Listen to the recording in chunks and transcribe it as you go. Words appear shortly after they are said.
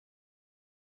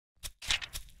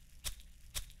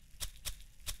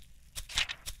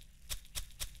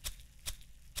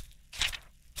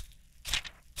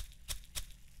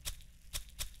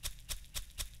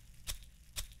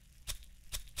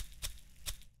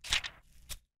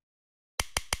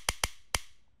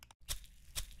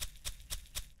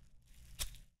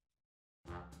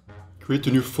Create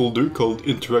a new folder called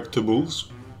Interactables.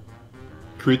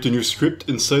 Create a new script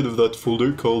inside of that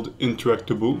folder called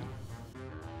Interactable.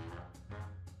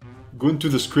 Go into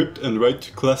the script and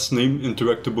write class name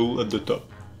Interactable at the top.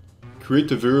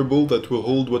 Create a variable that will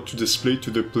hold what to display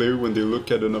to the player when they look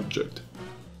at an object.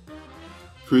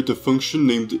 Create a function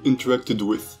named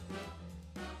InteractedWith.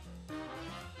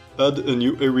 Add a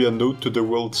new area node to the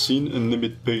world scene and name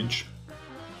it page.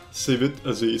 Save it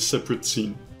as a separate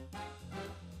scene.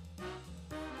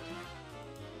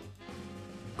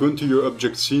 Go into your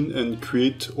object scene and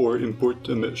create or import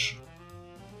a mesh.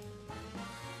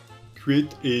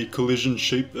 Create a collision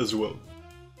shape as well.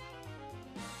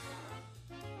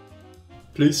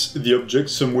 Place the object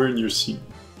somewhere in your scene.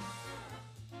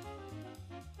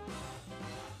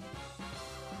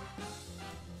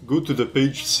 Go to the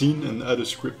page scene and add a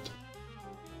script.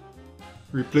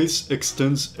 Replace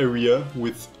extends area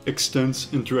with extends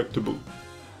interactable.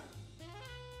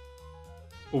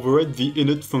 Override the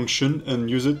init function and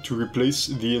use it to replace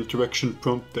the interaction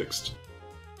prompt text.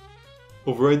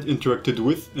 Override interacted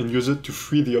with and use it to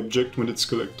free the object when it's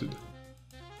collected.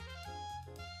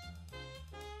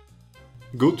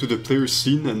 Go to the player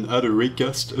scene and add a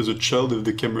raycast as a child of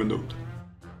the camera node.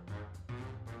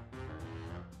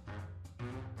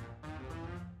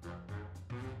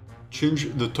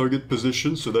 Change the target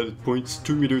position so that it points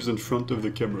 2 meters in front of the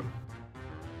camera,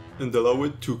 and allow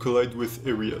it to collide with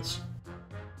areas.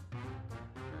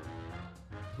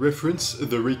 Reference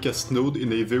the raycast node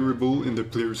in a variable in the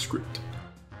player script.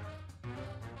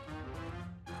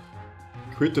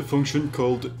 Create a function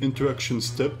called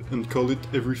interactionStep and call it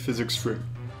every physics frame.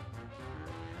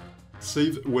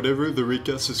 Save whatever the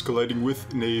raycast is colliding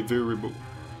with in a variable.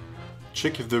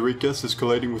 Check if the raycast is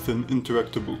colliding with an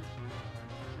interactable.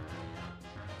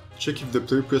 Check if the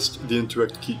player pressed the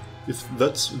interact key. If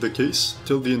that's the case,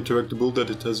 tell the interactable that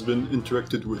it has been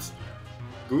interacted with.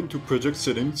 Go into project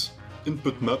settings,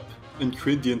 input map, and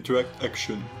create the interact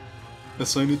action.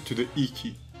 Assign it to the E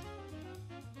key.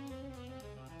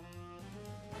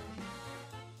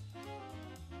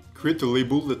 Create a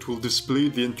label that will display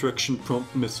the interaction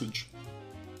prompt message.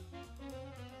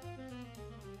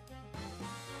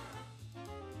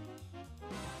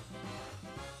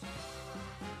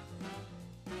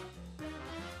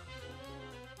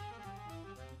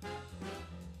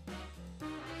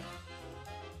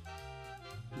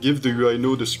 Give the UI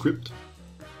node a script.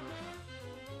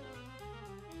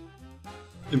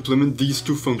 Implement these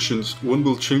two functions. One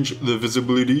will change the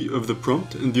visibility of the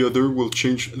prompt and the other will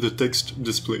change the text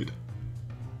displayed.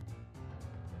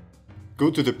 Go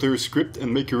to the player script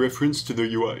and make a reference to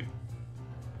the UI.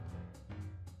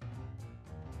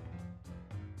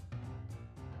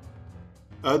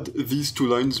 Add these two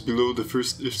lines below the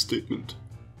first if statement.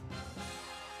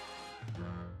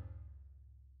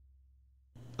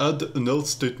 Add an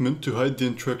else statement to hide the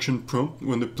interaction prompt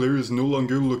when the player is no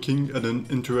longer looking at an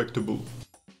interactable.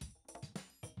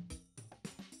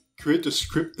 Create a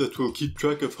script that will keep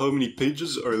track of how many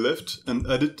pages are left and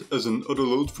add it as an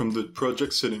autoload from the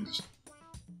project settings.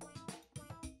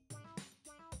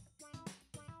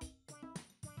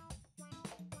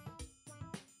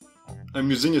 I'm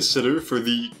using a setter for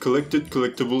the collected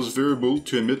collectibles variable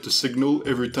to emit a signal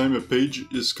every time a page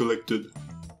is collected.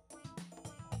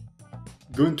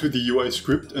 Go into the UI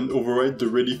script and override the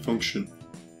ready function.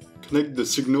 Connect the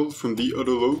signal from the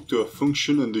autoload to a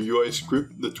function in the UI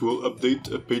script that will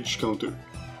update a page counter.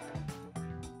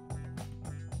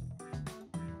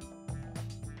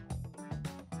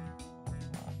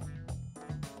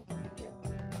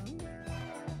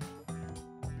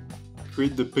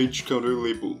 Create the page counter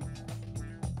label.